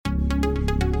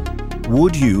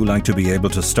Would you like to be able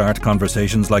to start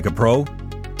conversations like a pro?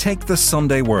 Take the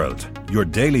Sunday World, your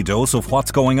daily dose of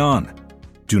what's going on.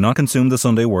 Do not consume the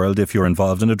Sunday World if you're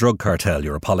involved in a drug cartel,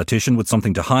 you're a politician with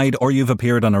something to hide, or you've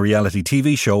appeared on a reality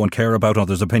TV show and care about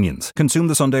others' opinions. Consume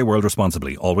the Sunday World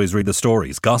responsibly. Always read the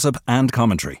stories, gossip and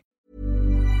commentary.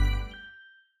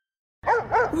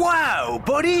 Wow,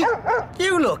 buddy!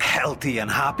 You look healthy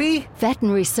and happy.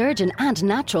 Veterinary surgeon and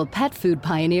natural pet food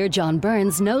pioneer John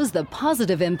Burns knows the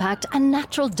positive impact a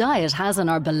natural diet has on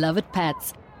our beloved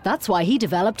pets. That's why he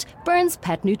developed Burns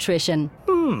Pet Nutrition.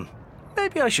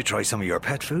 Maybe I should try some of your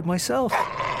pet food myself.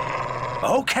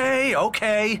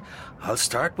 Okay. I'll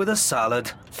start with a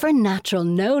salad. For natural,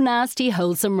 no nasty,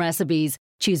 wholesome recipes,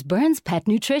 choose Burns Pet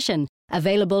Nutrition.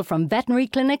 Available from veterinary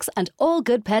clinics and all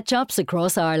good pet shops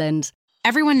across Ireland.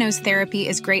 Everyone knows therapy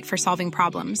is great for solving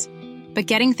problems. But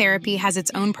getting therapy has its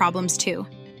own problems too.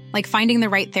 Like finding the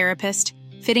right therapist,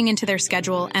 fitting into their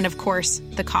schedule, and of course,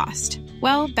 the cost.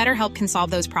 Well, BetterHelp can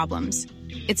solve those problems.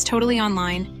 It's totally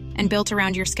online and built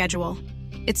around your schedule.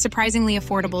 It's surprisingly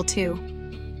affordable too.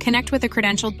 Connect with a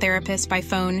credentialed therapist by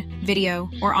phone, video,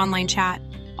 or online chat,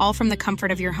 all from the comfort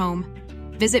of your home.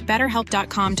 Visit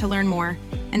BetterHelp.com to learn more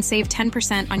and save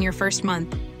 10% on your first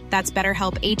month. That's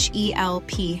BetterHelp,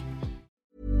 H-E-L-P.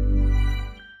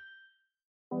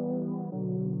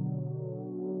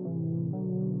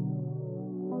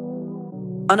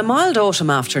 On a mild autumn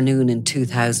afternoon in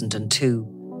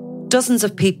 2002, dozens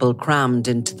of people crammed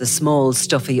into the small,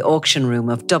 stuffy auction room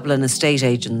of Dublin estate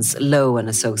agents Lowe and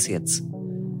Associates.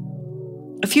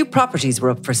 A few properties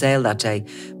were up for sale that day,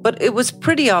 but it was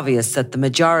pretty obvious that the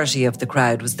majority of the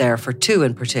crowd was there for two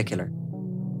in particular: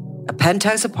 a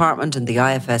penthouse apartment in the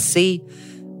IFSC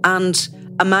and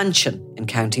a mansion in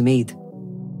County Meath.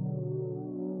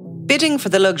 Bidding for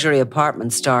the luxury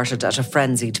apartment started at a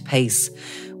frenzied pace,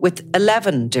 with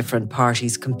 11 different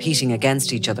parties competing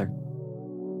against each other.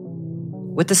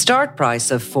 With the start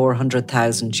price of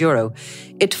 €400,000,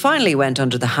 it finally went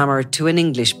under the hammer to an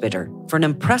English bidder for an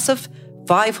impressive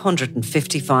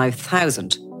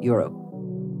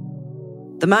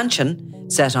 €555,000. The mansion,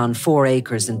 set on 4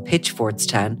 acres in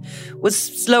Pitchfordstown, was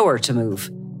slower to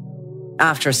move.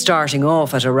 After starting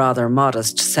off at a rather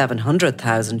modest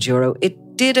 €700,000, it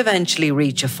did eventually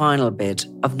reach a final bid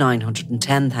of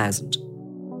 €910,000.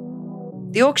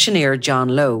 The auctioneer, John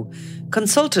Lowe,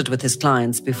 consulted with his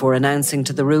clients before announcing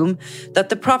to the room that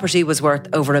the property was worth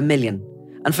over $1 million,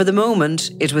 and for the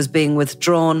moment it was being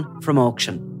withdrawn from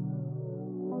auction.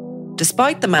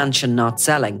 Despite the mansion not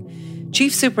selling,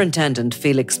 Chief Superintendent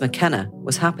Felix McKenna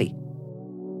was happy.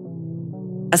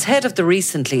 As head of the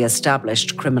recently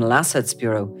established Criminal Assets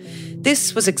Bureau,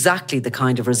 this was exactly the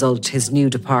kind of result his new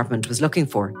department was looking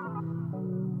for.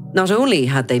 Not only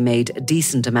had they made a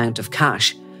decent amount of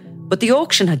cash, but the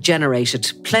auction had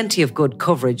generated plenty of good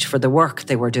coverage for the work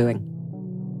they were doing.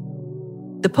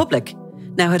 The public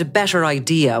now had a better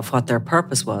idea of what their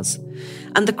purpose was,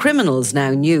 and the criminals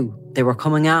now knew they were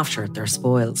coming after their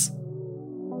spoils.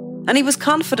 And he was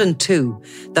confident too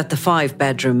that the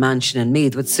 5-bedroom mansion in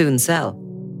Meath would soon sell,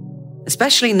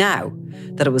 especially now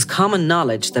that it was common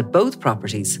knowledge that both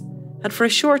properties had for a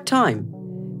short time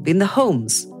been the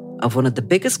homes of one of the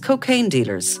biggest cocaine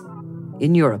dealers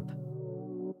in Europe.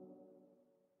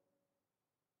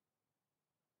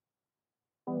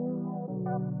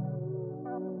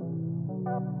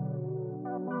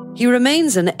 He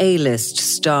remains an A-list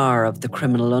star of the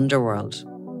criminal underworld.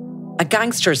 A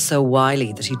gangster so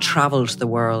wily that he travelled the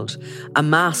world,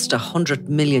 amassed a €100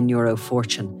 million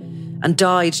fortune, and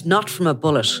died not from a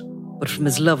bullet, but from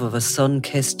his love of a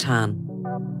sun-kissed tan.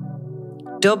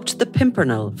 Dubbed the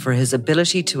Pimpernel for his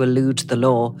ability to elude the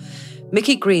law,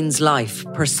 Mickey Green's life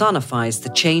personifies the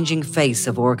changing face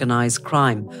of organised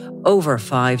crime over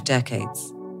 5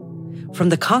 decades. From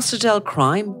the Costa del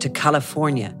Crime to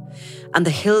California, and the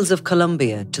hills of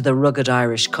Colombia to the rugged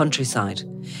Irish countryside,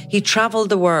 he travelled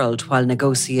the world while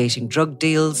negotiating drug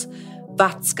deals,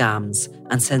 VAT scams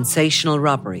and sensational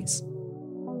robberies.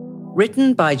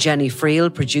 Written by Jenny Friel,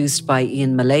 produced by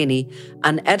Ian Mullaney,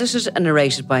 and edited and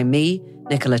narrated by me,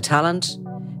 Nicola Tallant,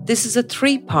 this is a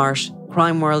 3-part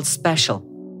Crime World special.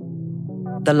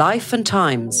 The Life and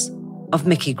Times of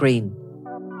Mickey Green.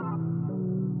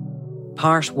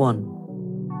 Part 1.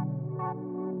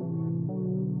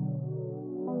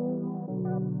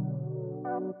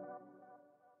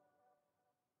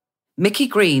 Mickey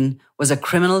Green was a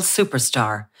criminal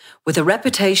superstar with a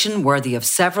reputation worthy of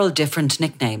several different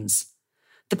nicknames.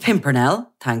 The Pimpernel,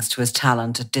 thanks to his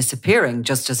talent at disappearing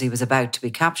just as he was about to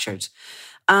be captured,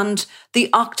 and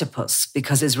the Octopus,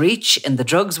 because his reach in the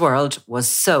drugs world was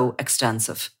so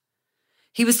extensive.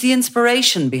 He was the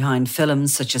inspiration behind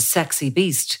films such as Sexy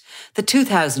Beast, the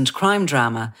 2000 crime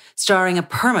drama starring a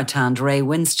perma-tanned Ray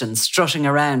Winston strutting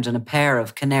around in a pair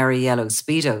of canary yellow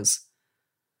Speedos.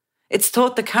 It's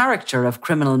thought the character of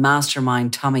criminal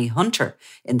mastermind Tommy Hunter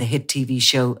in the hit TV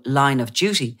show Line of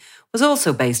Duty was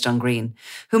also based on Green,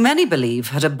 who many believe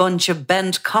had a bunch of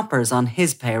bent coppers on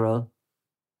his payroll.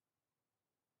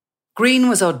 Green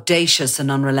was audacious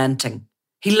and unrelenting.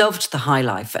 He loved the high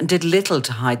life and did little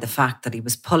to hide the fact that he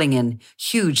was pulling in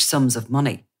huge sums of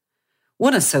money.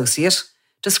 One associate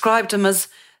described him as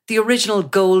the original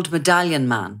gold medallion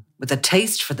man with a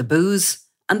taste for the booze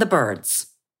and the birds.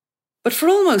 But for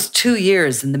almost 2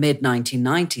 years in the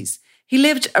mid-1990s, he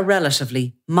lived a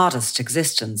relatively modest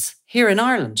existence here in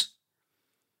Ireland.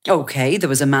 OK, there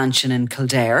was a mansion in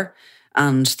Kildare,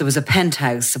 and there was a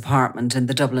penthouse apartment in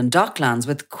the Dublin Docklands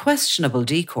with questionable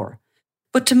decor.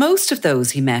 But to most of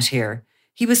those he met here,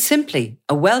 he was simply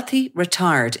a wealthy,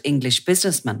 retired English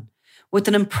businessman with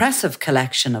an impressive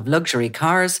collection of luxury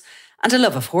cars and a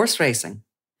love of horse racing.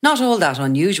 Not all that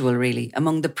unusual, really,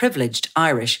 among the privileged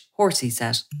Irish horsey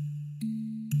set.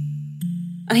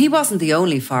 And he wasn't the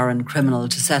only foreign criminal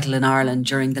to settle in Ireland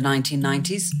during the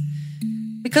 1990s,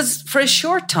 because for a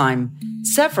short time,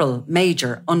 several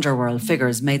major underworld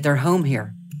figures made their home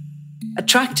here,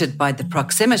 attracted by the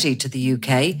proximity to the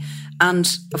UK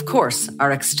and, of course,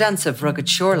 our extensive rugged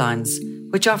shorelines,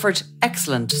 which offered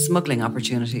excellent smuggling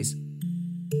opportunities.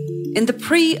 In the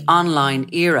pre-online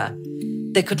era,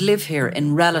 they could live here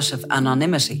in relative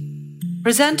anonymity,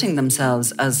 presenting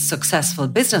themselves as successful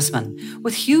businessmen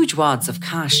with huge wads of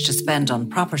cash to spend on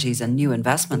properties and new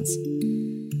investments.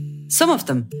 Some of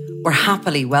them were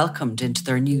happily welcomed into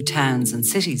their new towns and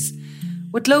cities,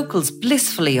 with locals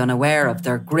blissfully unaware of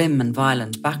their grim and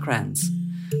violent backgrounds.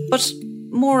 But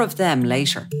more of them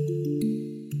later.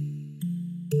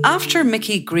 After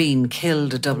Mickey Green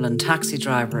killed a Dublin taxi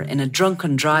driver in a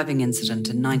drunken driving incident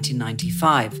in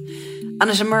 1995, and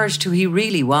it emerged who he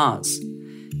really was,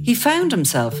 he found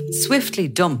himself swiftly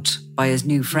dumped by his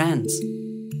new friends.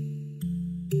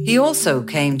 He also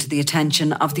came to the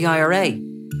attention of the IRA,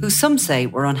 who some say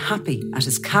were unhappy at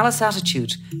his callous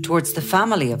attitude towards the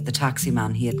family of the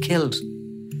taximan he had killed.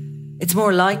 It's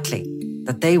more likely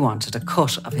that they wanted a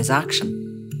cut of his action.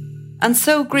 And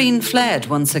so Green fled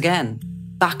once again,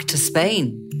 back to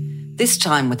Spain, this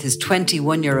time with his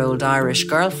 21-year-old Irish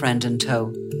girlfriend in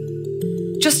tow.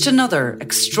 Just another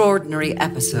extraordinary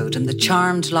episode in the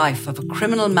charmed life of a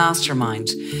criminal mastermind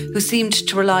who seemed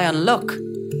to rely on luck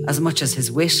as much as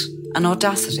his wit and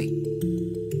audacity.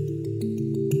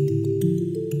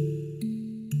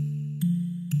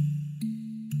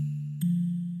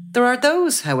 There are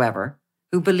those, however,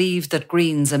 who believe that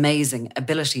Green's amazing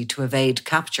ability to evade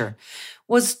capture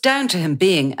was down to him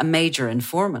being a major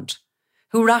informant,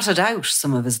 who ratted out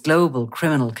some of his global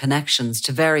criminal connections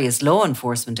to various law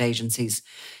enforcement agencies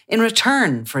in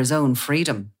return for his own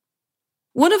freedom.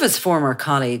 One of his former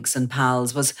colleagues and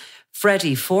pals was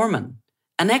Freddie Foreman,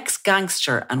 an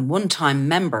ex-gangster and one-time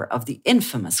member of the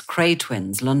infamous Cray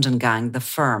Twins London gang The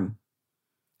Firm.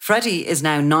 Freddie is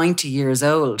now 90 years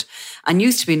old and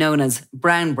used to be known as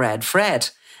Brown Bread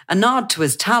Fred, a nod to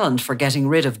his talent for getting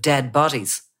rid of dead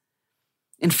bodies.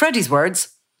 In Freddie's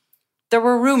words, there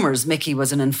were rumours Mickey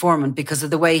was an informant because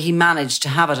of the way he managed to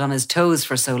have it on his toes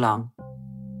for so long.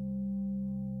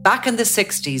 Back in the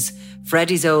 60s,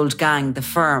 Freddie's old gang, The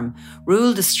Firm,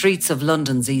 ruled the streets of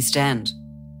London's East End.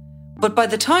 But by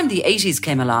the time the 80s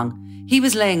came along, he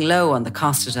was laying low on the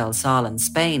Costa del Sol in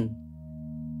Spain.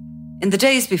 In the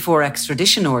days before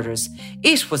extradition orders,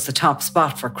 it was the top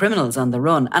spot for criminals on the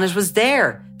run, and it was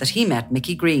there that he met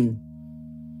Mickey Green.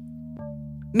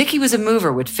 Mickey was a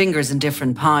mover with fingers in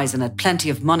different pies and had plenty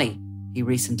of money, he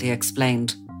recently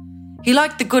explained. He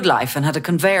liked the good life and had a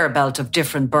conveyor belt of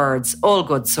different birds, all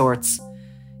good sorts.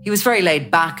 He was very laid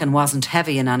back and wasn't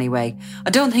heavy in any way. I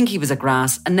don't think he was a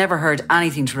grass and never heard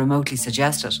anything to remotely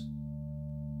suggest it.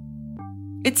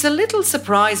 It's a little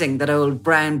surprising that old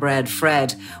brown bread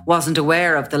Fred wasn't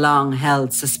aware of the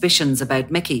long-held suspicions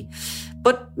about Mickey,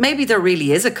 but maybe there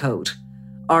really is a code,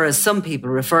 or as some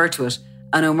people refer to it,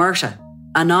 an omerta,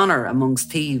 an honour amongst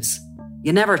thieves.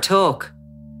 You never talk,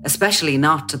 especially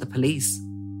not to the police.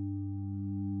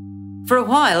 For a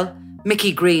while,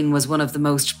 Mickey Green was one of the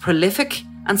most prolific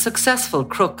and successful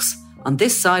crooks on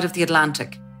this side of the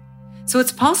Atlantic, so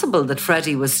it's possible that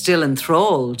Freddie was still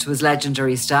enthralled to his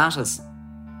legendary status.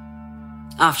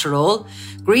 After all,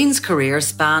 Green's career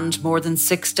spanned more than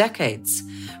 6 decades,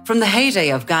 from the heyday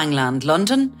of gangland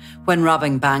London, when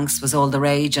robbing banks was all the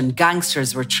rage and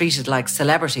gangsters were treated like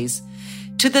celebrities,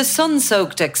 To the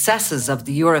sun-soaked excesses of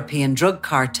the European drug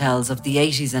cartels of the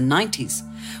 80s and 90s,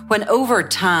 when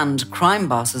over-tanned crime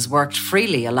bosses worked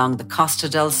freely along the Costa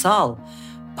del Sol,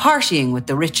 partying with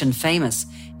the rich and famous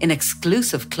in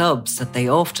exclusive clubs that they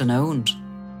often owned.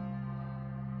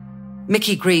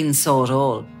 Mickey Green saw it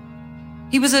all.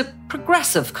 He was a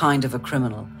progressive kind of a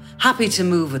criminal, happy to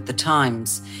move with the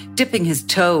times, dipping his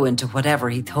toe into whatever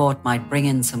he thought might bring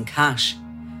in some cash.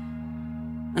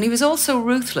 And he was also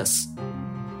ruthless.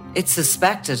 It's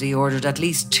suspected he ordered at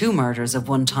least 2 murders of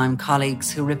one-time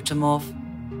colleagues who ripped him off.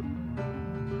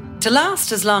 To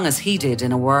last as long as he did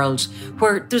in a world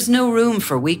where there's no room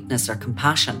for weakness or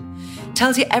compassion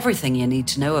tells you everything you need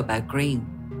to know about Green.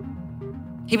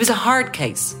 He was a hard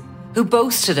case who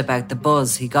boasted about the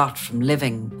buzz he got from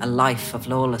living a life of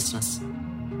lawlessness.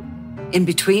 In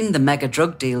between the mega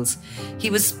drug deals, he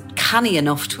was canny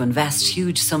enough to invest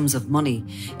huge sums of money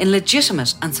in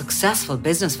legitimate and successful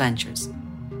business ventures.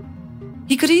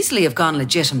 He could easily have gone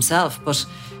legit himself, but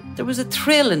there was a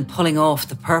thrill in pulling off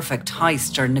the perfect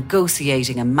heist or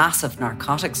negotiating a massive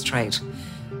narcotics trade.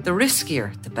 The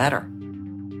riskier, the better.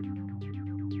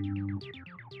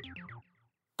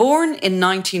 Born in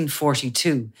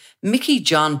 1942, Mickey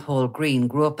John Paul Green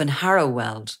grew up in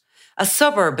Harrowweald, a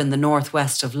suburb in the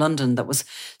northwest of London that was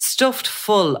stuffed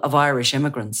full of Irish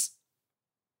immigrants.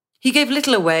 He gave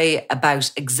little away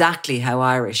about exactly how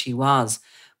Irish he was,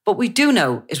 but we do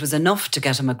know it was enough to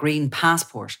get him a green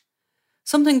passport,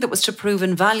 something that was to prove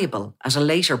invaluable at a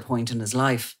later point in his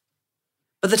life.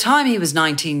 By the time he was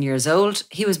 19 years old,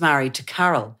 he was married to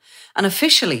Carol, and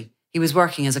officially he was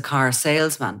working as a car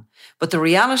salesman. But the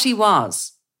reality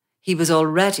was, he was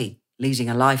already leading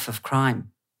a life of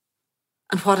crime.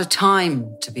 And what a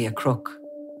time to be a crook.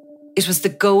 It was the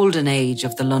golden age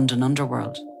of the London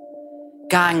underworld.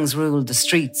 Gangs ruled the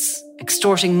streets,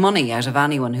 extorting money out of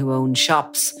anyone who owned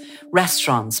shops,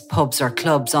 restaurants, pubs or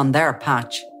clubs on their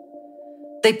patch.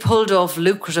 They pulled off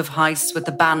lucrative heists with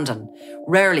abandon,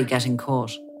 rarely getting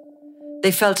caught.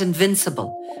 They felt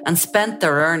invincible and spent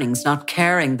their earnings not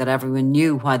caring that everyone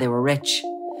knew why they were rich.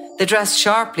 They dressed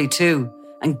sharply too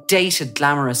and dated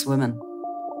glamorous women.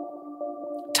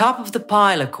 Top of the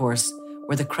pile, of course,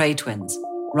 were the Cray twins,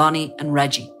 Ronnie and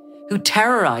Reggie, who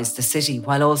terrorised the city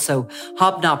while also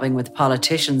hobnobbing with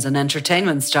politicians and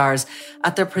entertainment stars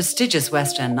at their prestigious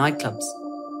West End nightclubs.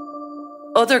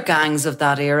 Other gangs of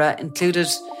that era included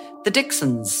the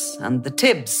Dixons and the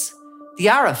Tibbs, the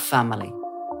Arif family,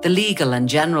 the Legal and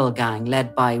General gang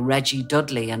led by Reggie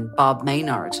Dudley and Bob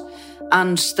Maynard,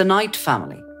 and the Knight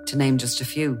family, to name just a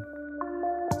few.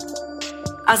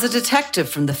 As a detective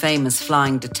from the famous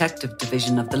Flying Detective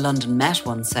Division of the London Met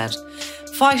once said,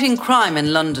 fighting crime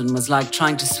in London was like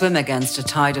trying to swim against a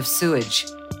tide of sewage.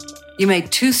 You made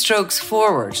 2 strokes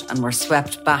forward and were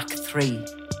swept back 3.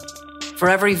 For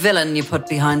every villain you put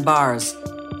behind bars,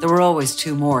 there were always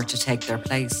 2 more to take their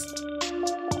place.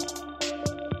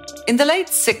 In the late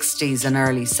 60s and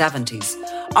early 70s,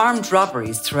 armed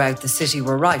robberies throughout the city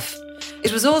were rife.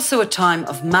 It was also a time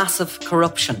of massive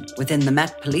corruption within the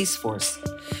Met police force,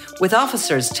 with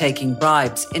officers taking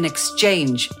bribes in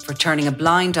exchange for turning a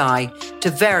blind eye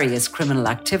to various criminal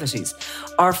activities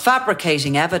or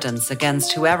fabricating evidence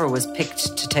against whoever was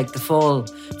picked to take the fall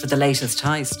for the latest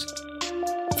heist.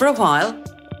 For a while,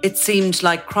 it seemed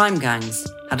like crime gangs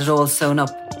had it all sewn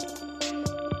up.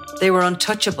 They were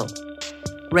untouchable,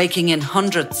 raking in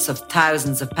hundreds of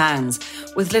thousands of pounds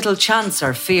with little chance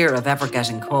or fear of ever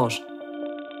getting caught.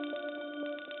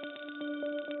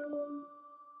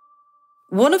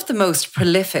 One of the most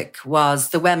prolific was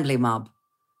the Wembley mob,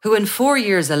 who in 4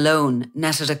 years alone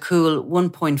netted a cool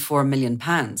 £1.4 million.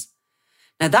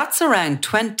 Now that's around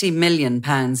 £20 million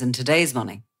in today's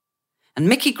money. And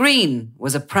Mickey Green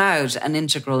was a proud and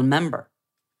integral member.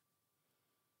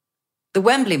 The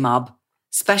Wembley mob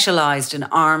specialised in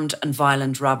armed and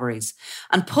violent robberies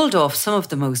and pulled off some of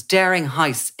the most daring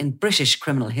heists in British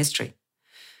criminal history.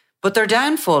 But their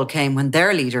downfall came when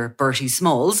their leader, Bertie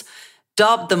Smalls,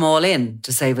 dobbed them all in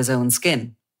to save his own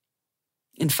skin.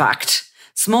 In fact,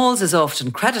 Smalls is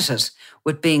often credited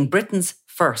with being Britain's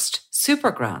first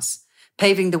supergrass,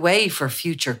 paving the way for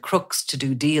future crooks to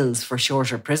do deals for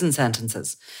shorter prison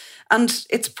sentences. And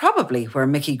it's probably where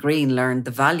Mickey Green learned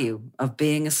the value of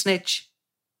being a snitch.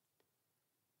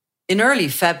 In early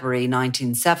February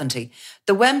 1970,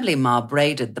 the Wembley mob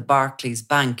raided the Barclays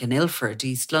Bank in Ilford,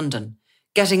 East London,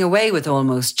 getting away with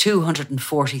almost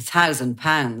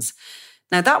 £240,000.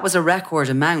 Now, that was a record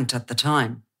amount at the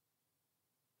time.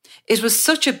 It was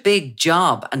such a big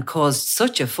job and caused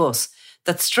such a fuss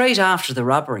that straight after the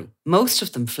robbery, most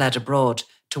of them fled abroad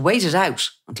to wait it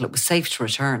out until it was safe to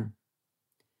return.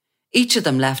 Each of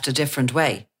them left a different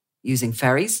way, using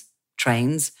ferries,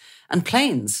 trains, and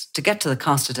planes to get to the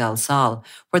Costa del Sol,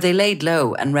 where they laid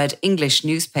low and read English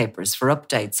newspapers for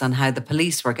updates on how the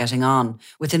police were getting on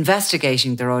with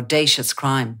investigating their audacious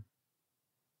crime.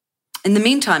 In the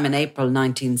meantime, in April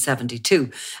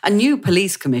 1972, a new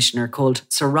police commissioner called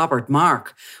Sir Robert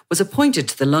Mark was appointed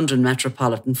to the London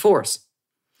Metropolitan Force.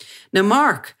 Now,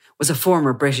 Mark was a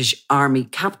former British Army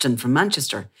captain from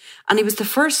Manchester, and he was the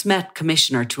first Met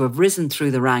commissioner to have risen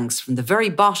through the ranks from the very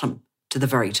bottom to the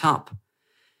very top.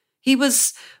 He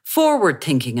was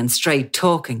forward-thinking and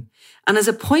straight-talking, and his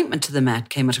appointment to the Met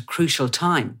came at a crucial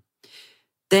time.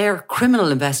 Their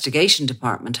criminal investigation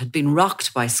department had been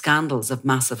rocked by scandals of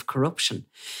massive corruption.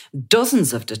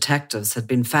 Dozens of detectives had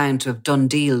been found to have done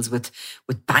deals with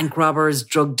bank robbers,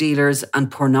 drug dealers,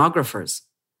 and pornographers.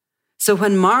 So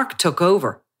when Mark took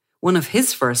over, one of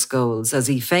his first goals, as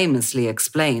he famously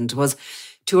explained, was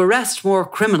to arrest more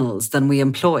criminals than we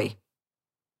employ.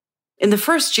 In the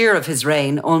first year of his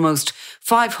reign, almost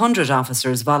 500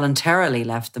 officers voluntarily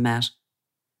left the Met.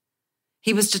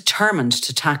 He was determined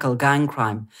to tackle gang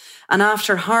crime, and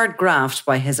after hard graft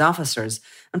by his officers,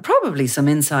 and probably some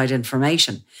inside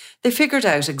information, they figured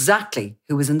out exactly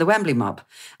who was in the Wembley mob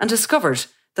and discovered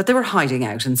that they were hiding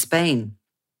out in Spain.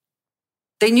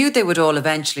 They knew they would all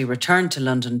eventually return to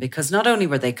London because not only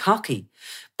were they cocky,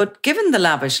 but given the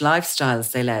lavish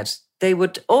lifestyles they led, they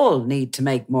would all need to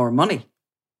make more money.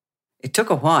 It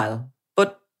took a while,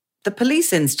 but the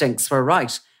police instincts were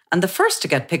right, and the first to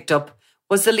get picked up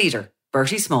was the leader,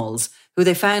 Bertie Smalls, who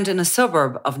they found in a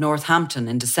suburb of Northampton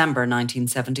in December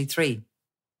 1973.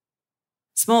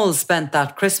 Smalls spent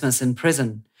that Christmas in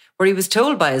prison, where he was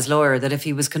told by his lawyer that if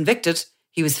he was convicted,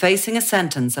 he was facing a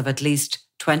sentence of at least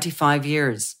 25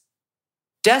 years.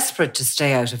 Desperate to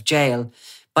stay out of jail,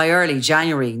 by early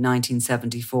January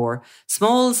 1974,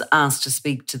 Smalls asked to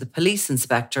speak to the police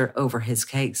inspector over his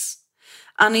case.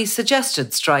 And he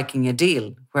suggested striking a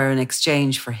deal where in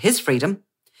exchange for his freedom,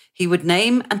 he would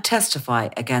name and testify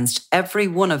against every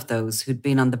one of those who'd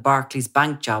been on the Barclays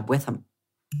bank job with him.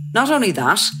 Not only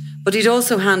that, but he'd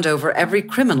also hand over every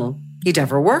criminal he'd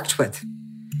ever worked with.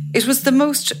 It was the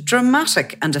most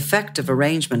dramatic and effective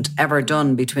arrangement ever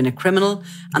done between a criminal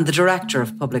and the Director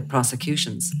of Public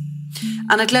Prosecutions.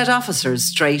 And it led officers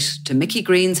straight to Mickey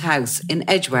Green's house in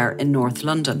Edgware in North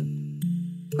London.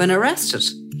 When arrested,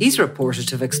 he's reported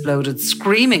to have exploded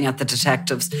screaming at the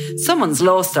detectives, "Someone's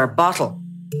lost their bottle."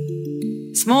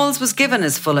 Smalls was given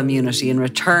his full immunity in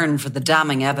return for the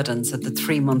damning evidence at the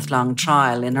 3-month-long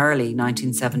trial in early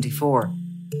 1974.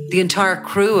 The entire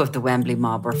crew of the Wembley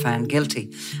mob were found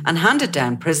guilty and handed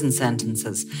down prison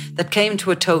sentences that came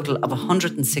to a total of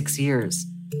 106 years.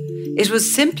 It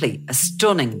was simply a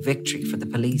stunning victory for the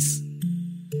police.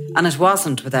 And it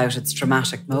wasn't without its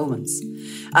dramatic moments.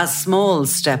 As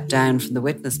Smalls stepped down from the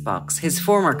witness box, his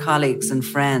former colleagues and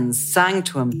friends sang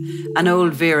to him an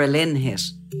old Vera Lynn hit.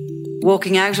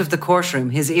 Walking out of the courtroom,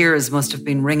 his ears must have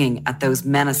been ringing at those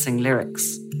menacing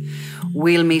lyrics.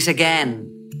 "We'll meet again.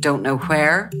 Don't know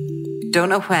where, don't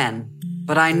know when,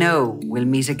 but I know we'll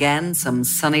meet again some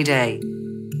sunny day."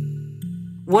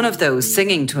 One of those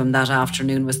singing to him that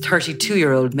afternoon was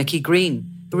 32-year-old Mickey Green,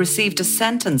 who received a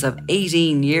sentence of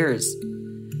 18 years.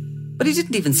 But he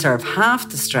didn't even serve half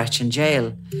the stretch in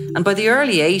jail, and by the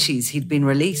early 80s he'd been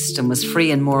released and was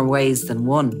free in more ways than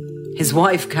one. His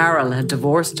wife Carol had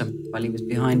divorced him while he was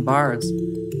behind bars.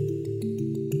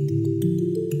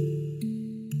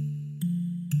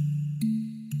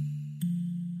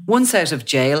 Once out of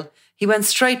jail, he went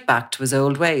straight back to his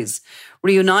old ways,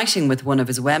 reuniting with one of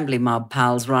his Wembley mob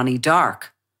pals, Ronnie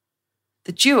Dark.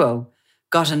 The duo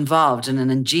got involved in an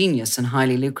ingenious and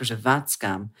highly lucrative VAT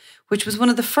scam, which was one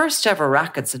of the first ever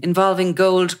rackets involving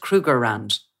gold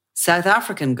Krugerrand, South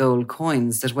African gold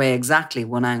coins that weigh exactly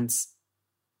 1 ounce.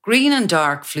 Green and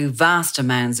Dark flew vast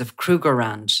amounts of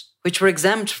Krugerrand, which were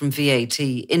exempt from VAT,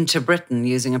 into Britain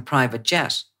using a private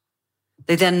jet.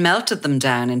 They then melted them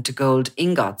down into gold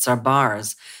ingots or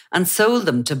bars and sold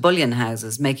them to bullion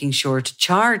houses, making sure to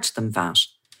charge them VAT.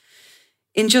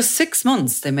 In just 6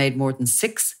 months, they made more than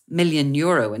 €6 million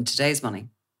in today's money.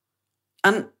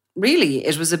 And really,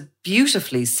 it was a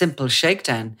beautifully simple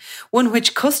shakedown, one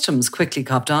which customs quickly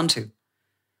copped onto.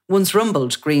 Once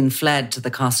rumbled, Green fled to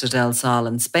the Costa del Sol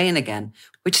in Spain again,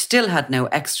 which still had no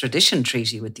extradition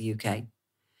treaty with the UK.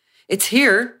 It's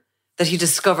here that he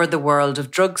discovered the world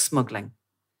of drug smuggling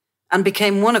and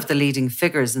became one of the leading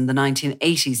figures in the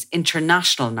 1980s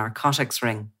international narcotics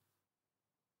ring.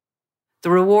 The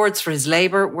rewards for his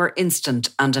labour were instant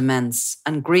and immense,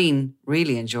 and Green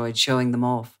really enjoyed showing them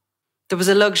off. There was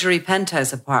a luxury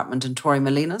penthouse apartment in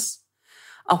Torremolinos,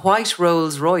 a white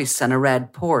Rolls Royce and a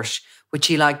red Porsche, which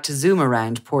he liked to zoom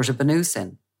around Portabanus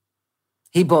in.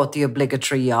 He bought the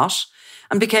obligatory yacht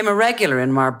and became a regular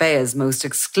in Marbella's most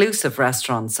exclusive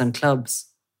restaurants and clubs.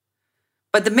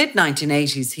 By the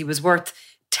mid-1980s, he was worth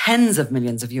tens of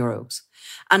millions of euros,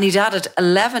 and he'd added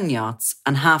 11 yachts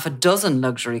and half a dozen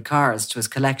luxury cars to his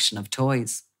collection of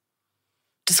toys.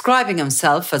 Describing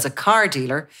himself as a car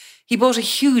dealer, he bought a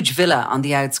huge villa on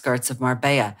the outskirts of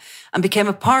Marbella and became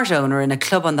a part owner in a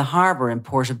club on the harbour in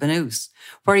Portabanus,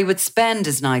 where he would spend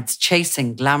his nights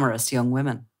chasing glamorous young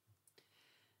women.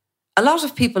 A lot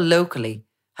of people locally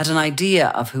had an idea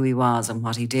of who he was and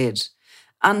what he did,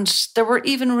 and there were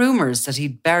even rumours that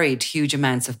he'd buried huge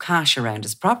amounts of cash around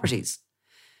his properties.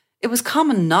 It was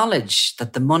common knowledge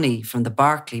that the money from the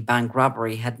Barclay Bank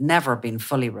robbery had never been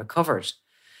fully recovered.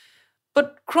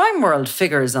 But Crime World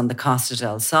figures on the Costa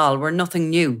del Sol were nothing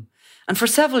new, and for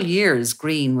several years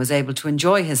Green was able to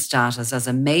enjoy his status as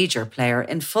a major player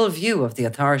in full view of the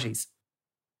authorities.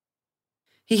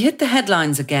 He hit the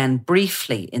headlines again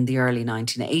briefly in the early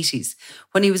 1980s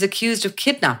when he was accused of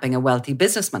kidnapping a wealthy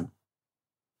businessman.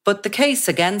 But the case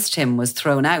against him was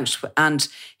thrown out and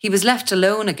he was left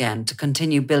alone again to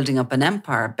continue building up an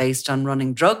empire based on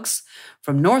running drugs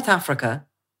from North Africa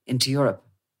into Europe.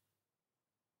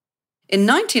 In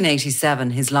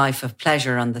 1987, his life of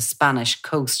pleasure on the Spanish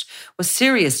coast was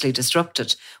seriously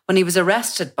disrupted when he was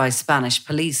arrested by Spanish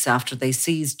police after they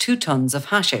seized 2 tons of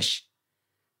hashish.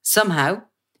 Somehow,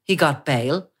 he got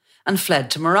bail and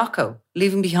fled to Morocco,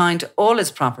 leaving behind all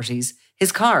his properties,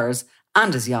 his cars,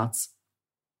 and his yachts.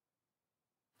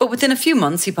 But within a few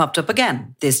months, he popped up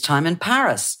again, this time in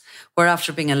Paris, where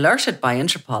after being alerted by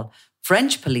Interpol,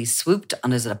 French police swooped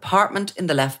on his apartment in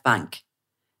the Left Bank.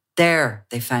 There,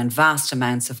 they found vast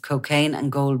amounts of cocaine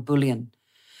and gold bullion.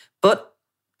 But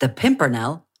the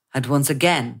Pimpernel had once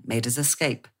again made his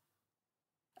escape.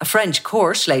 A French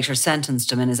court later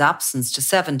sentenced him in his absence to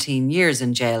 17 years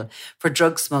in jail for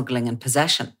drug smuggling and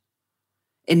possession.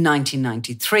 In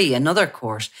 1993, another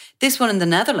court, this one in the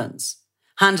Netherlands,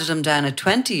 handed him down a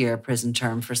 20-year prison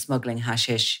term for smuggling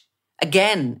hashish,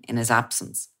 again in his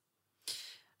absence.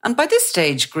 And by this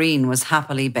stage, Green was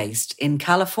happily based in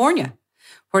California,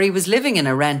 where he was living in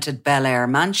a rented Bel Air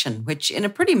mansion, which, in a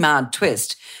pretty mad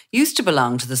twist, used to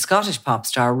belong to the Scottish pop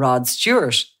star Rod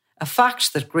Stewart, a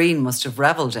fact that Green must have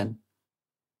revelled in.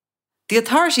 The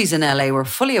authorities in LA were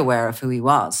fully aware of who he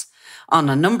was. On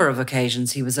a number of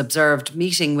occasions, he was observed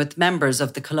meeting with members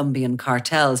of the Colombian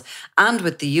cartels and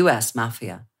with the US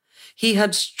mafia. He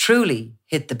had truly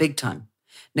hit the big time,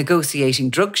 negotiating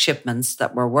drug shipments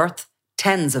that were worth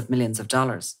tens of millions of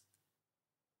dollars.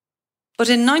 But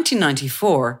in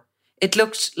 1994, it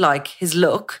looked like his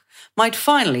luck might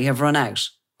finally have run out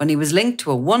when he was linked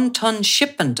to a 1-ton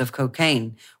shipment of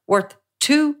cocaine worth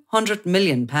 £200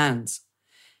 million.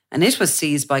 And it was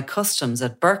seized by customs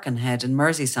at Birkenhead in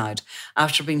Merseyside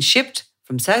after being shipped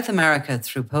from South America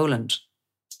through Poland.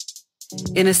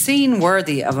 In a scene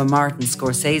worthy of a Martin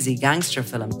Scorsese gangster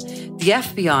film, the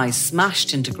FBI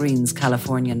smashed into Green's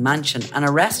Californian mansion and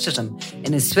arrested him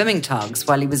in his swimming togs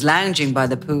while he was lounging by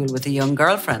the pool with a young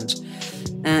girlfriend.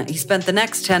 He spent the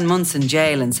next 10 months in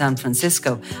jail in San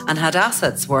Francisco and had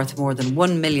assets worth more than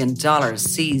 $1 million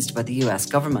seized by the US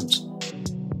government.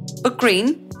 But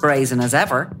Green, brazen as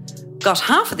ever, got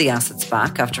half of the assets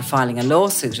back after filing a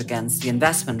lawsuit against the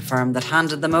investment firm that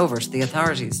handed them over to the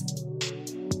authorities.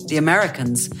 The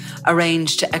Americans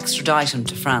arranged to extradite him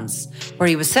to France, where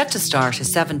he was set to start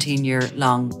his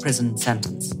 17-year-long prison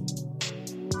sentence.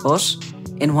 But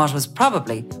in what was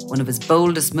probably one of his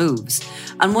boldest moves,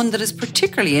 and one that is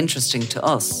particularly interesting to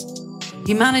us,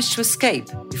 he managed to escape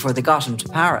before they got him to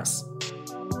Paris.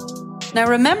 Now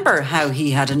remember how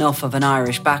he had enough of an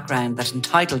Irish background that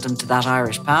entitled him to that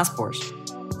Irish passport?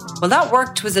 Well, that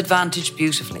worked to his advantage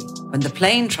beautifully when the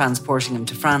plane transporting him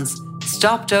to France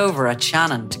stopped over at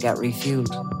Shannon to get refuelled.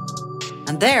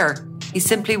 And there, he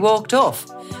simply walked off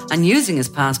and, using his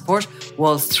passport,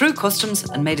 waltzed through customs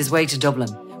and made his way to Dublin,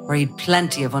 where he'd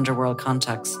plenty of underworld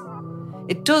contacts.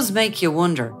 It does make you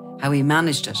wonder how he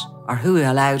managed it or who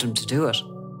allowed him to do it.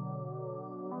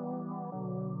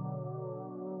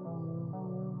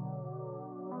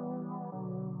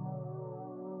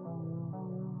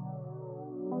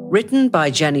 Written by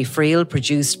Jenny Friel,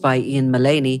 produced by Ian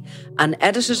Mullaney, and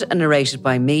edited and narrated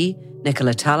by me,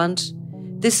 Nicola Tallant,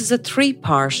 this is a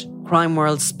 3-part Crime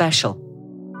World special.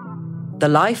 The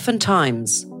Life and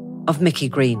Times of Mickey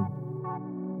Green.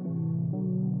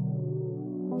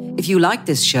 If you like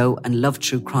this show and love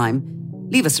true crime,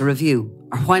 leave us a review,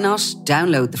 or why not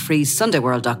download the free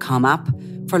SundayWorld.com app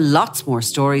for lots more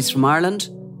stories from Ireland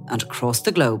and across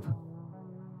the globe.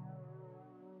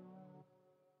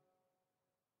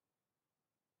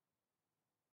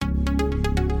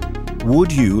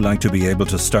 Would you like to be able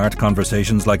to start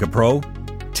conversations like a pro?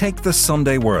 Take the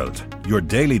Sunday World, your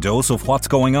daily dose of what's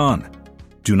going on.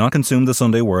 Do not consume the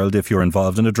Sunday World if you're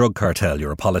involved in a drug cartel,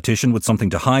 you're a politician with something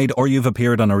to hide, or you've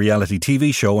appeared on a reality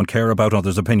TV show and care about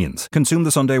others' opinions. Consume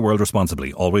the Sunday World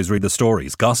responsibly. Always read the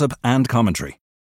stories, gossip and commentary.